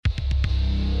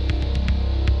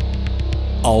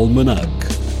Almanac.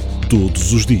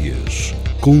 Todos os dias,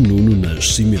 com Nuno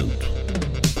Nascimento.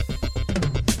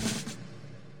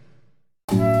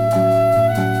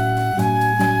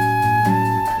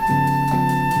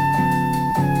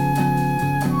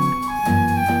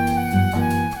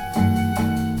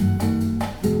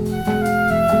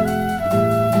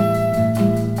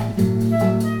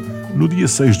 No dia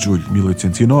 6 de julho de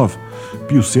 1809,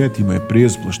 Pio VII é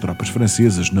preso pelas tropas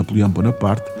francesas de Napoleão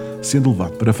Bonaparte, sendo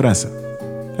levado para a França.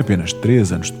 Apenas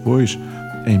 3 anos depois,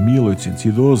 em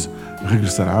 1812,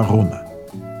 regressará a Roma.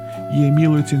 E em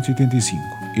 1885,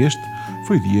 este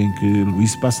foi o dia em que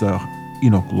Louis Pasteur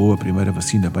inoculou a primeira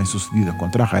vacina bem-sucedida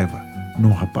contra a raiva,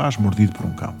 num rapaz mordido por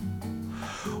um cão.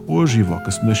 Hoje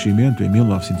evoca-se o nascimento, em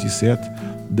 1907,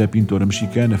 da pintora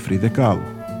mexicana Frida Kahlo,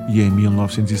 e em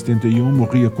 1971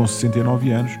 morria com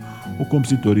 69 anos o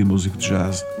compositor e músico de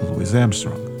jazz Louis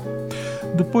Armstrong.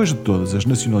 Depois de todas as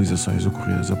nacionalizações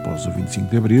ocorridas após o 25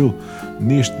 de Abril,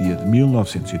 neste dia de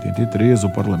 1983, o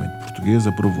Parlamento português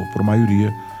aprovou por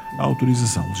maioria a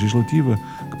autorização legislativa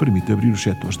que permite abrir os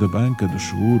setores da banca, dos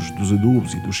seguros, dos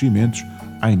adubos e dos cimentos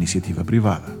à iniciativa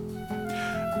privada.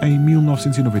 Em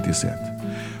 1997,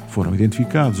 foram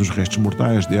identificados os restos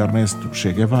mortais de Ernesto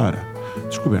Che Guevara,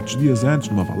 descobertos dias antes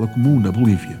numa vala comum na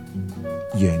Bolívia.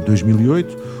 E em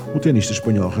 2008, o tenista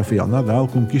espanhol Rafael Nadal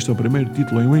conquista o primeiro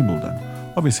título em Wimbledon,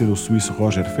 ao vencer o suíço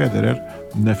Roger Federer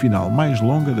na final mais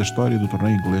longa da história do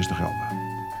torneio inglês de relva.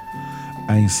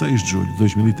 Em 6 de julho de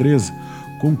 2013,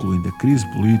 concluindo a crise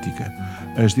política,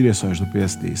 as direções do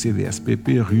PSD e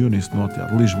CDS-PP reúnem-se no Hotel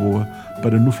de Lisboa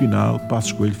para, no final,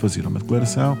 Passos Coelho fazer uma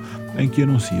declaração em que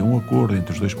anuncia um acordo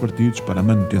entre os dois partidos para a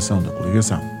manutenção da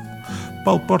coligação.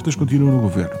 Paulo Portas continua no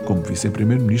governo como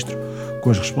vice-primeiro-ministro, com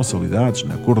as responsabilidades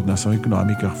na coordenação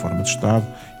económica, reforma do Estado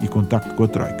e contacto com a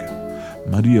Troika.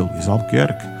 Maria Luísa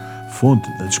Albuquerque, fonte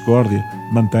da discórdia,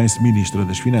 mantém-se ministra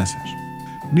das Finanças.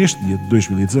 Neste dia de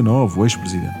 2019, o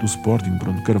ex-presidente do Sporting,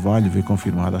 Bruno Carvalho, vê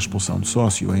confirmada a expulsão de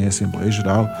sócio em Assembleia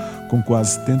Geral, com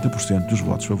quase 70% dos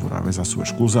votos favoráveis à sua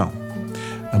exclusão.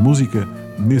 A música,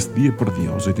 nesse dia,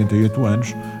 perdia aos 88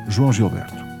 anos João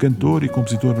Gilberto, cantor e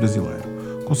compositor brasileiro,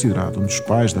 considerado um dos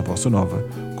pais da bossa nova,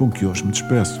 com que hoje me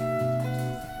despeço.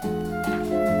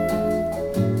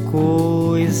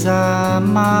 Coisa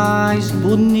mais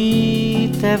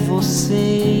bonita é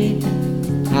você,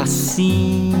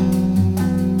 assim,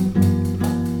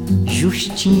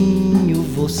 justinho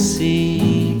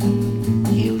você,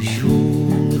 eu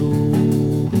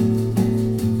juro,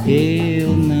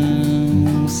 eu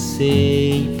não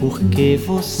sei por que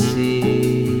você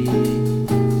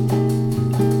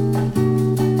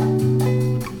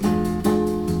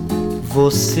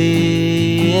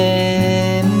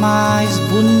é mais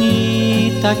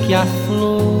bonita que a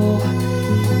flor,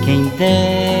 quem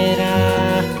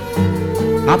dera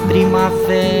a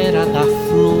primavera da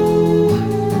flor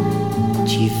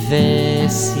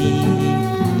tivesse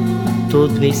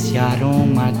todo esse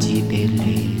aroma de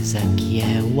beleza que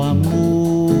é o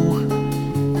amor,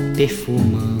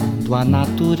 perfumando a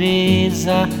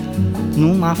natureza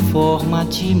numa forma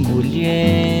de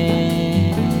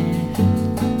mulher.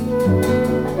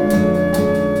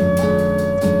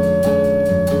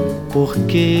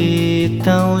 Porque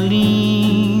tão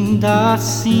linda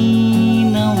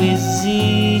assim não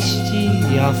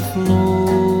existe a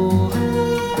flor,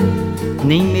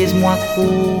 nem mesmo a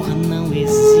cor não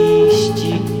existe,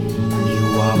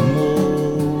 e o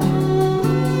amor,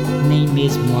 nem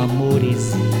mesmo o amor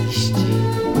existe.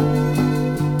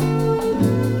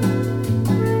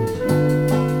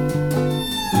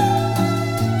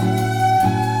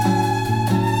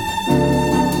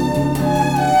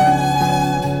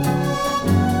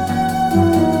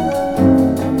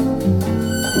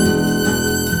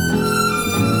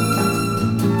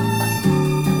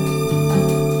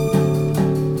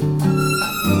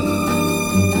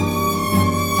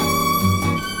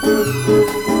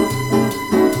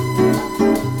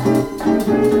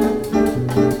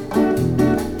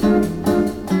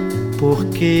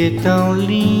 Porque tão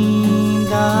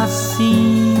linda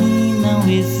assim não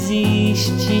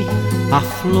existe a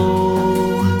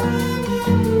flor,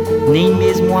 nem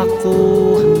mesmo a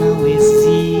cor não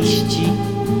existe,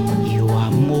 e o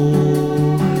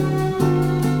amor,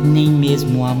 nem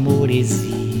mesmo o amor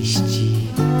existe.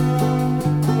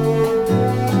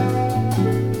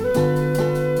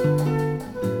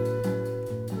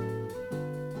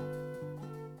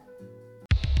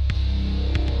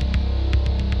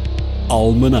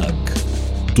 Almanac.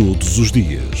 Todos os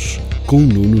dias, com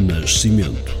Nuno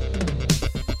Nascimento.